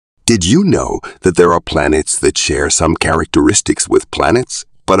Did you know that there are planets that share some characteristics with planets,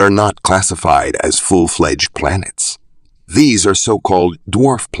 but are not classified as full-fledged planets? These are so-called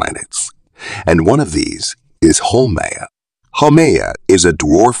dwarf planets, and one of these is Haumea. Haumea is a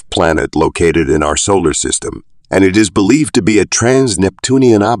dwarf planet located in our solar system, and it is believed to be a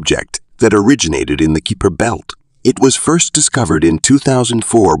trans-Neptunian object that originated in the Kuiper Belt. It was first discovered in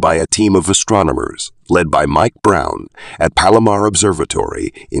 2004 by a team of astronomers led by Mike Brown at Palomar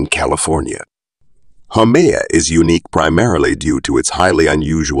Observatory in California. Haumea is unique primarily due to its highly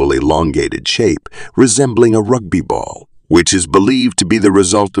unusual elongated shape, resembling a rugby ball, which is believed to be the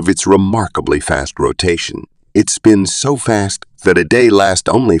result of its remarkably fast rotation. It spins so fast that a day lasts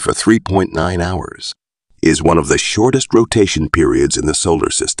only for 3.9 hours, is one of the shortest rotation periods in the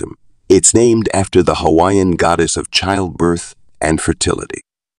solar system. It's named after the Hawaiian goddess of childbirth and fertility.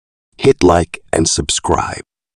 Hit like and subscribe.